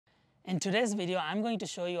In today's video, I'm going to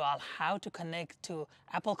show you all how to connect to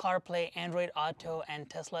Apple CarPlay, Android Auto, and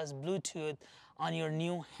Tesla's Bluetooth on your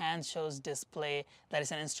new Handshow's display that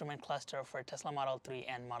is an instrument cluster for Tesla Model 3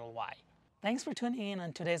 and Model Y. Thanks for tuning in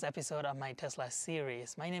on today's episode of my Tesla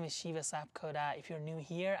series. My name is Shiva Sapkota. If you're new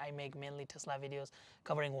here, I make mainly Tesla videos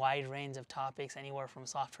covering a wide range of topics, anywhere from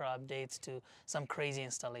software updates to some crazy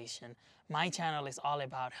installation. My channel is all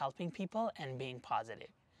about helping people and being positive.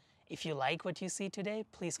 If you like what you see today,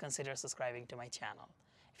 please consider subscribing to my channel.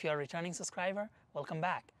 If you're a returning subscriber, welcome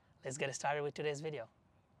back. Let's get started with today's video.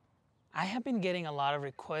 I have been getting a lot of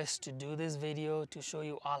requests to do this video to show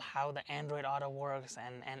you all how the Android Auto works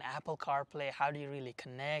and Apple CarPlay. How do you really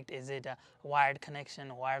connect? Is it a wired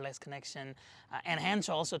connection, wireless connection? And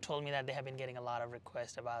Hansshow also told me that they have been getting a lot of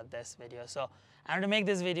requests about this video. So I want to make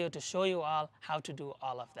this video to show you all how to do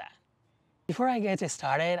all of that. Before I get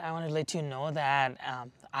started, I want to let you know that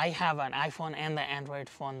I have an iPhone and the Android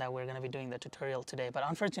phone that we're going to be doing the tutorial today. But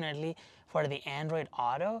unfortunately, for the Android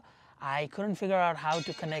Auto, I couldn't figure out how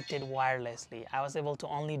to connect it wirelessly. I was able to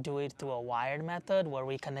only do it through a wired method where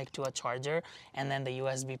we connect to a charger and then the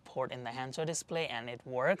USB port in the Hansshow display, and it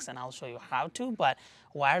works, and I'll show you how to. But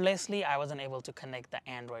wirelessly, I wasn't able to connect the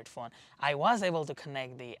Android phone. I was able to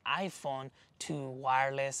connect the iPhone to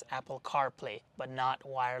wireless Apple CarPlay, but not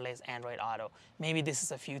wireless Android Auto. Maybe this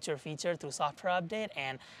is a future feature through software update,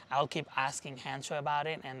 and I'll keep asking Hansshow about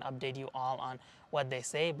it and update you all on what they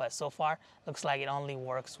say, but so far looks like it only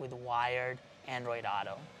works with wired Android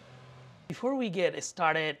Auto. Before we get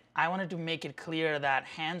started, I wanted to make it clear that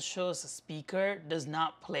Handshow's speaker does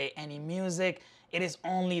not play any music. It is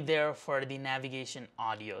only there for the navigation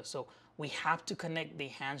audio. So we have to connect the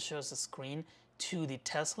Handshow's screen to the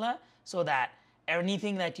Tesla so that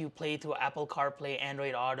anything that you play through Apple CarPlay,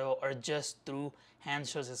 Android Auto, or just through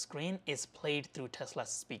Handshow's screen is played through Tesla's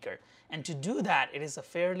speaker. And to do that, it is a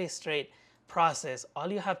fairly straight process.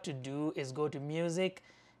 All you have to do is go to music,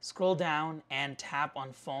 scroll down and tap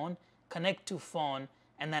on phone, connect to phone,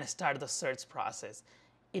 and then start the search process.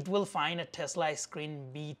 It will find a Tesla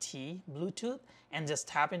screen BT Bluetooth and just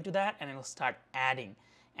tap into that and it will start adding.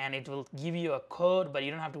 And it will give you a code, but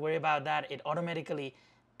you don't have to worry about that. It automatically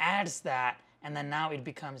adds that, and then now it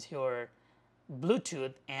becomes your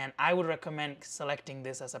Bluetooth, and I would recommend selecting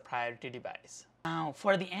this as a priority device. Now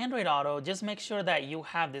for the Android Auto, just make sure that you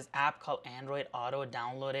have this app called Android Auto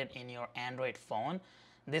downloaded in your Android phone.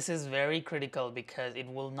 This is very critical because it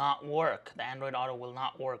will not work. The Android Auto will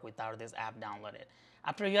not work without this app downloaded.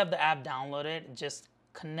 After you have the app downloaded, just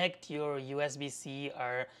connect your USB-C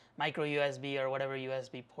or micro USB or whatever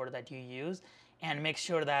USB port that you use, and make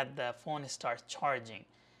sure that the phone starts charging.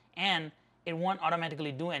 And it won't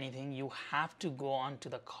automatically do anything. You have to go onto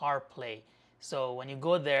the CarPlay. So when you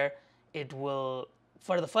go there, it will,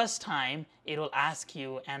 for the first time, it will ask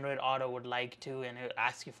you Android Auto would like to, and it will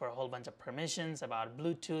ask you for a whole bunch of permissions about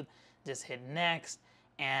Bluetooth. Just hit next,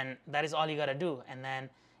 and that is all you gotta do. And then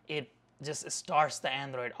it just starts the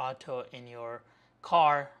Android Auto in your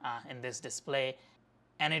car in this display,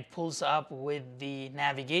 and it pulls up with the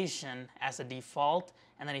navigation as a default.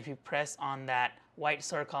 And then if you press on that white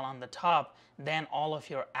circle on the top, then all of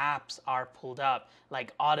your apps are pulled up,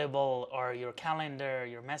 like Audible or your calendar,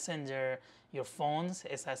 your messenger, your phones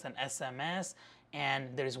is as an SMS,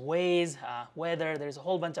 and there's Waze, weather, there's a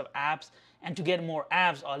whole bunch of apps. And to get more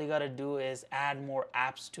apps, all you gotta do is add more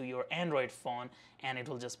apps to your Android phone, and it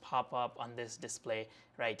will just pop up on this display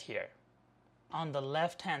right here. On the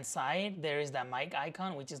left hand side, there is that mic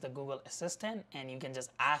icon, which is the Google Assistant, and you can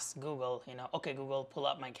just ask Google, okay Google, pull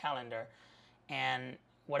up my calendar, and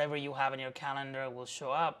whatever you have in your calendar will show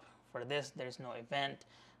up. For this, there's no event,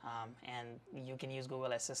 and you can use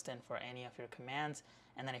Google Assistant for any of your commands.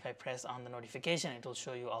 And then if I press on the notification, it will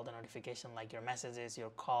show you all the notifications, like your messages,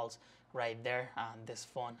 your calls right there. On this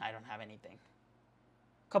phone, I don't have anything.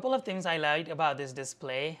 Couple of things I liked about this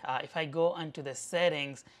display. If I go into the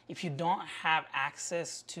settings, if you don't have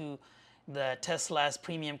access to the Tesla's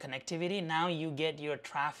premium connectivity, now you get your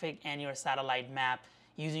traffic and your satellite map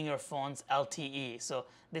using your phone's LTE. So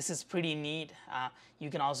this is pretty neat. You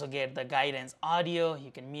can also get the guidance audio.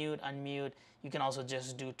 You can mute, unmute. You can also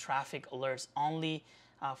just do traffic alerts only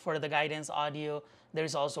for the guidance audio.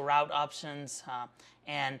 There's also route options,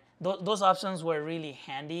 and those options were really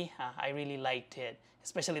handy. I really liked it,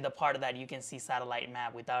 especially the part that you can see satellite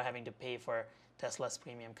map without having to pay for Tesla's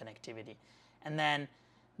premium connectivity. And then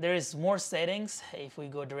there is more settings. If we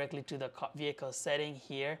go directly to the vehicle setting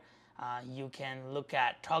here, you can look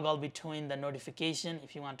at toggle between the notification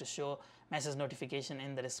if you want to show message notification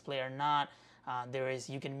in the display or not.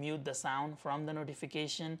 You can mute the sound from the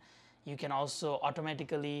notification. You can also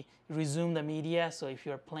automatically resume the media. So if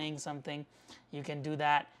you're playing something, you can do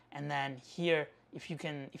that. And then here, if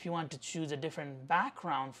you want to choose a different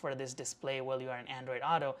background for this display while you are in Android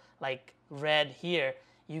Auto, like red here,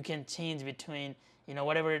 you can change between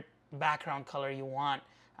whatever background color you want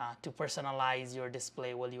to personalize your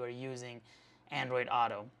display while you are using Android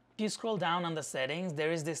Auto. If you scroll down on the settings,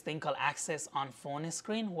 there is this thing called Access on Phone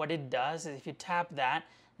Screen. What it does is if you tap that,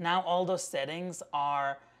 now all those settings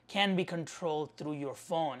can be controlled through your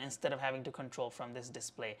phone instead of having to control from this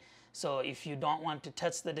display. So if you don't want to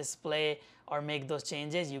touch the display or make those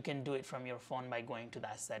changes, you can do it from your phone by going to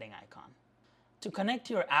that setting icon. To connect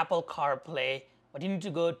to your Apple CarPlay, what you need to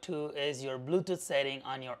go to is your Bluetooth setting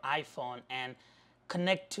on your iPhone and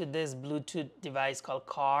connect to this Bluetooth device called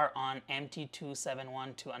Car on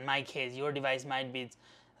MT2712. In my case, your device might be,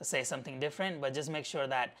 say, something different, but just make sure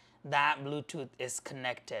that that Bluetooth is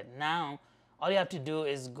connected. Now, all you have to do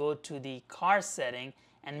is go to the car setting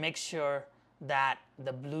and make sure that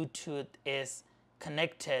the Bluetooth is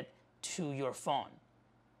connected to your phone.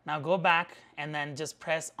 Now go back and then just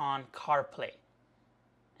press on CarPlay.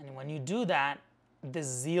 And when you do that, this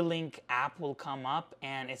Z-Link app will come up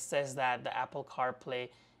and it says that the Apple CarPlay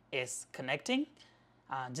is connecting.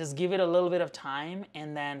 Just give it a little bit of time,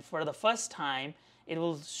 and then for the first time it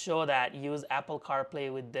will show that use Apple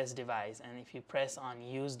CarPlay with this device. And if you press on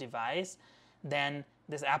use device, then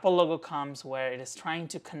this Apple logo comes where it is trying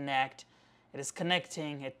to connect. It is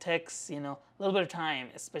connecting. It takes a little bit of time,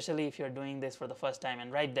 especially if you're doing this for the first time.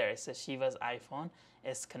 And right there it says Shiva's iPhone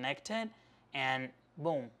is connected, and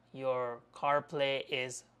boom, your CarPlay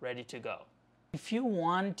is ready to go. If you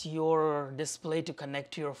want your display to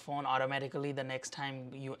connect to your phone automatically the next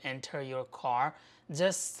time you enter your car,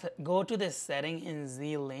 just go to this setting in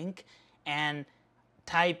Z-Link and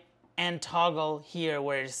type and toggle here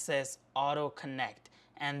where it says Auto Connect.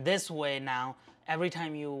 And this way now, every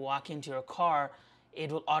time you walk into your car, it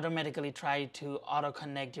will automatically try to auto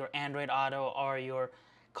connect your Android Auto or your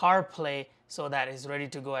CarPlay so that it's ready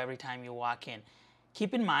to go every time you walk in.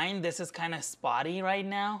 Keep in mind, this is kind of spotty right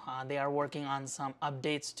now. They are working on some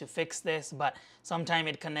updates to fix this, but sometimes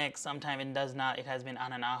it connects, sometimes it does not. It has been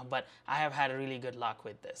on and off, but I have had really good luck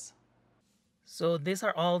with this. So these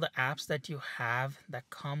are all the apps that you have that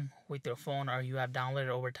come with your phone or you have downloaded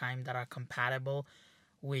over time that are compatible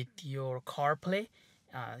with your CarPlay.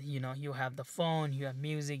 You have the phone, you have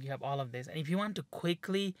music, you have all of this. And if you want to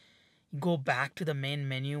quickly go back to the main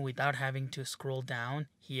menu without having to scroll down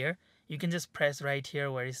here, you can just press right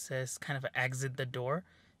here where it says kind of exit the door.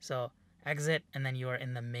 So exit, and then you are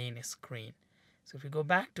in the main screen. So if you go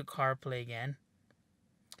back to CarPlay again,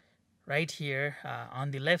 right here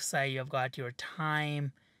on the left side, you've got your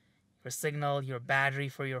time, your signal, your battery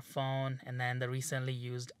for your phone, and then the recently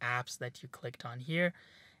used apps that you clicked on here.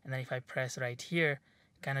 And then if I press right here,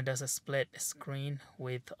 it kind of does a split screen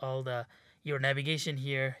with all your navigation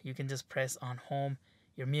here. You can just press on home,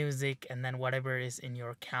 your music, and then whatever is in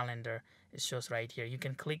your calendar, it shows right here. You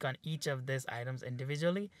can click on each of these items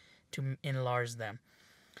individually to enlarge them.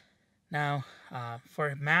 Now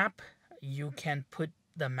for map, you can put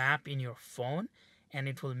the map in your phone and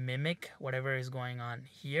it will mimic whatever is going on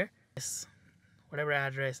here, whatever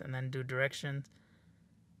address, and then do directions.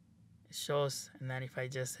 It shows, and then if I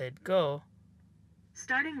just hit go,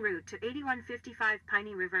 starting route to 8155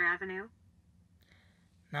 Piney River Avenue.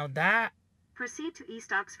 Now that proceed to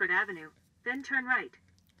East Oxford Avenue, then turn right.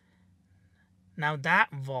 Now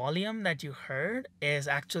that volume that you heard is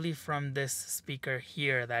actually from this speaker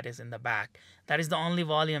here that is in the back. That is the only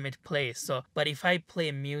volume it plays. So, but if I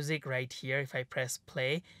play music right here, if I press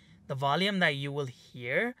play, the volume that you will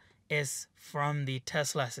hear is from the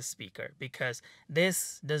Tesla's speaker, because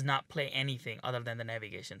this does not play anything other than the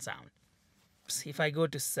navigation sound. If I go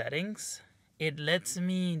to settings, it lets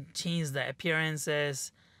me change the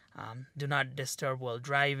appearances, do not disturb while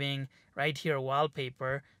driving. Right here,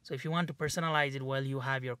 wallpaper. So if you want to personalize it while you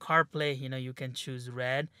have your CarPlay, you can choose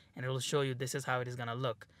red and it will show you this is how it is going to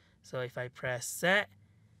look. So if I press set,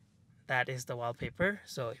 that is the wallpaper.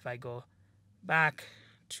 So if I go back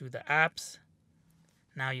to the apps,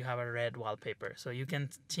 now you have a red wallpaper. So you can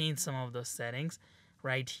change some of those settings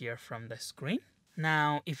right here from the screen.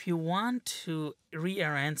 Now, if you want to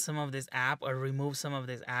rearrange some of this app or remove some of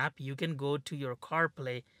this app, you can go to your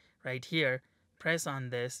CarPlay right here, press on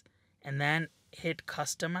this, and then hit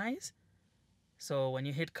customize. So when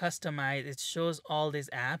you hit customize, it shows all these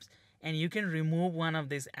apps, and you can remove one of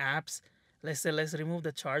these apps. Let's remove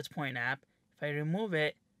the ChargePoint app. If I remove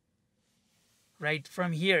it, right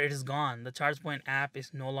from here, it is gone. The ChargePoint app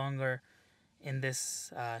is no longer in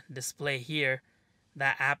this display here.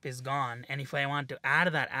 that app is gone. And if I want to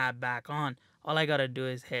add that app back on, all I gotta do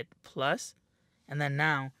is hit plus, and then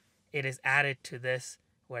now it is added to this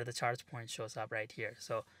where the charge point shows up right here.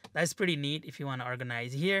 So that's pretty neat if you want to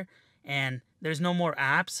organize here. And there's no more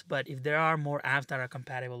apps, but if there are more apps that are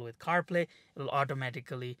compatible with CarPlay, it'll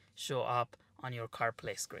automatically show up on your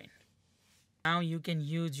CarPlay screen. Now you can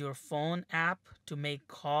use your phone app to make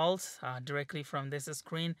calls directly from this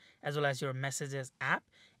screen, as well as your messages app.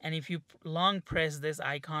 And if you long press this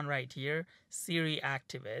icon right here, Siri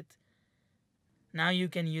Activate, now you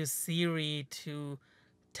can use Siri to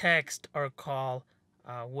text or call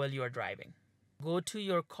while you are driving. Go to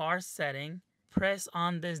your car setting, press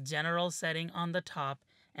on this general setting on the top,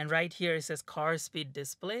 and right here it says car speed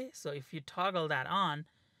display. So if you toggle that on,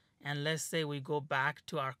 and let's say we go back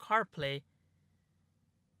to our CarPlay,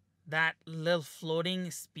 that little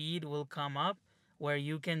floating speed will come up where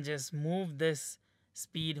you can just move this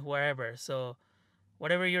speed wherever. So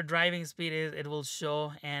whatever your driving speed is, it will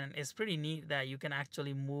show, and it's pretty neat that you can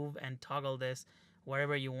actually move and toggle this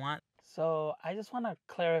wherever you want. So I just want to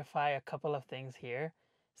clarify a couple of things here.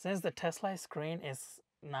 Since the Tesla screen is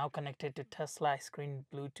now connected to Tesla screen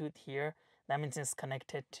Bluetooth here, that means it's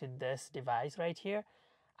connected to this device right here.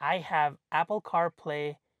 I have Apple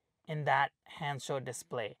CarPlay in that Hansshow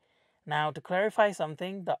display. Now, to clarify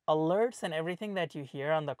something, the alerts and everything that you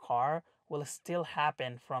hear on the car will still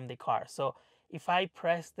happen from the car. So if I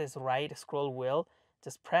press this right scroll wheel,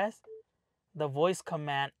 just press, the voice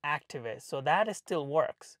command activates. So that still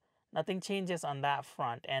works. Nothing changes on that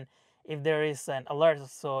front. And if there is an alert,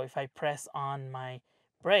 so if I press on my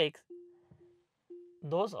brakes,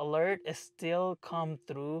 those alerts still come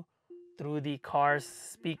through the car's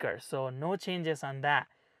speaker. So no changes on that.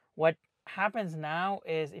 What happens now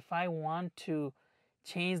is if I want to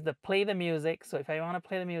change the play the music, so if I want to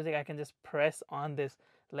play the music, I can just press on this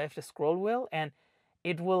left scroll wheel and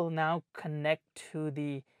it will now connect to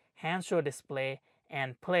the Hansshow display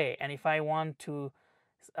and play. And if I want to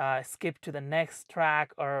skip to the next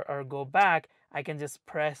track or go back, I can just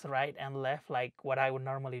press right and left like what I would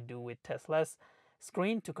normally do with Tesla's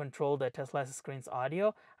screen to control the Tesla screen's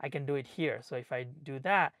audio. I can do it here. So if I do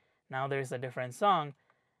that, now there's a different song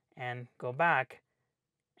and go back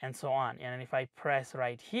and so on. And if I press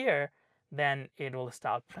right here, then it will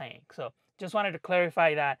start playing. So just wanted to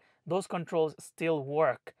clarify that those controls still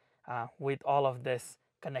work with all of this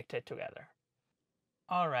connected together.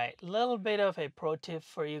 All right, little bit of a pro tip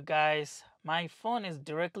for you guys. My phone is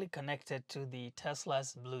directly connected to the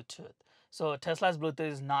Tesla's Bluetooth. So Tesla's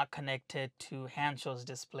Bluetooth is not connected to Handshow's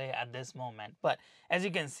display at this moment. But as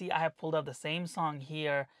you can see, I have pulled up the same song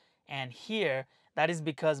here and here. That is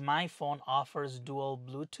because my phone offers dual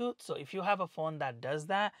Bluetooth. So if you have a phone that does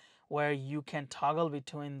that, where you can toggle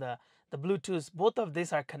between the Bluetooths, both of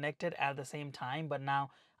these are connected at the same time, but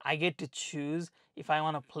now I get to choose if I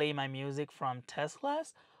want to play my music from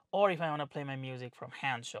Tesla's or if I want to play my music from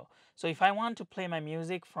Hansshow. So if I want to play my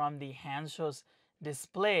music from the Handshow's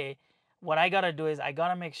display, what I gotta do is I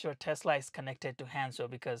gotta make sure Tesla is connected to Hansshow,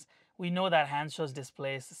 because we know that Handshow's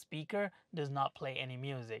display's speaker does not play any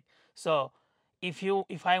music. So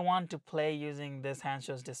if I want to play using this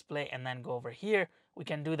Handshow's display and then go over here, we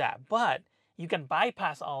can do that. But you can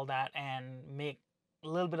bypass all that and make a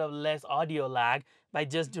little bit of less audio lag by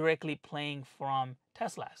just directly playing from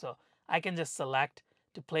Tesla. So I can just select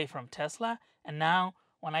to play from Tesla, and now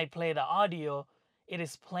when I play the audio, it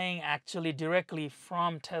is playing actually directly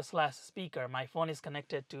from Tesla's speaker. My phone is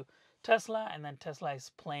connected to Tesla, and then Tesla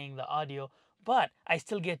is playing the audio, but I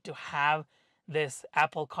still get to have this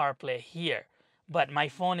Apple CarPlay here. But my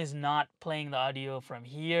phone is not playing the audio from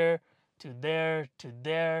here to there to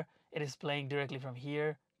there. It is playing directly from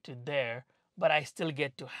here to there, but I still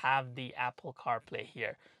get to have the Apple CarPlay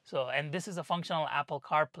here. So, and this is a functional Apple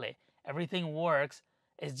CarPlay. Everything works.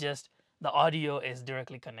 It's just the audio is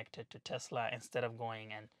directly connected to Tesla instead of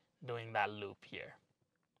going and doing that loop here.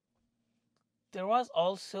 There was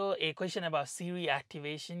also a question about Siri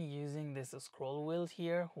activation using this scroll wheel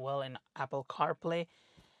here, well, in Apple CarPlay.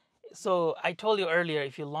 So I told you earlier,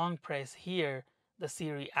 if you long press here, the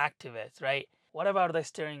Siri activates, right? What about the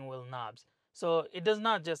steering wheel knobs? So it does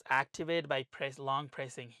not just activate by long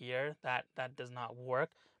pressing here. That does not work.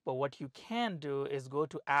 But what you can do is go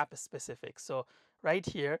to app specific. So right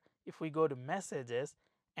here, if we go to messages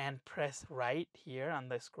and press right here on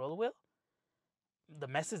the scroll wheel, the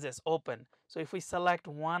messages open. So if we select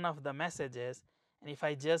one of the messages and if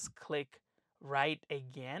I just click right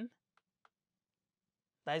again,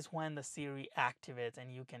 that's when the Siri activates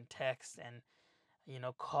and you can text and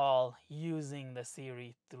call using the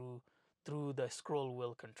Siri through the scroll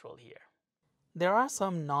wheel control here. There are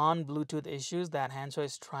some non-Bluetooth issues that Hansshow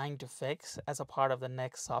is trying to fix as a part of the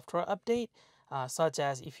next software update, such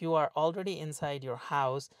as if you are already inside your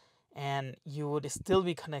house and you would still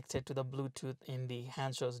be connected to the Bluetooth in the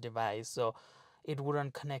Handshow's device. So it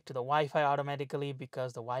wouldn't connect to the Wi-Fi automatically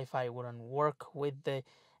because the Wi-Fi wouldn't work with the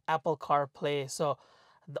Apple CarPlay. So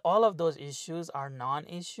all of those issues are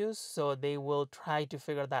non-issues, so they will try to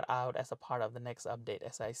figure that out as a part of the next update,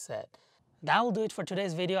 as I said. That will do it for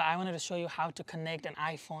today's video. I wanted to show you how to connect an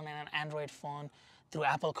iPhone and an Android phone through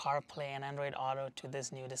Apple CarPlay and Android Auto to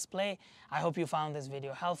this new display. I hope you found this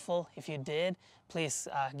video helpful. If you did, please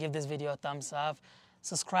give this video a thumbs up.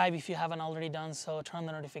 Subscribe if you haven't already done so. Turn on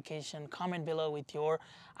the notification. Comment below with your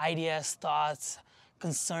ideas, thoughts,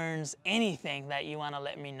 concerns, anything that you want to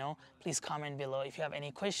let me know. Please comment below. If you have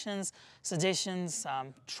any questions, suggestions,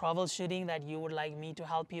 troubleshooting that you would like me to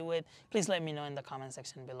help you with, please let me know in the comment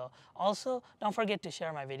section below. Also, don't forget to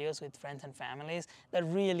share my videos with friends and families. That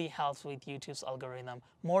really helps with YouTube's algorithm.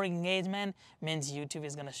 More engagement means YouTube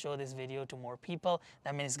is going to show this video to more people.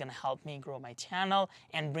 That means it's going to help me grow my channel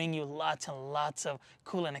and bring you lots and lots of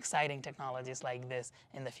cool and exciting technologies like this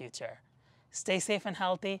in the future. Stay safe and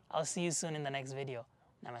healthy. I'll see you soon in the next video.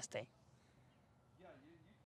 Namaste.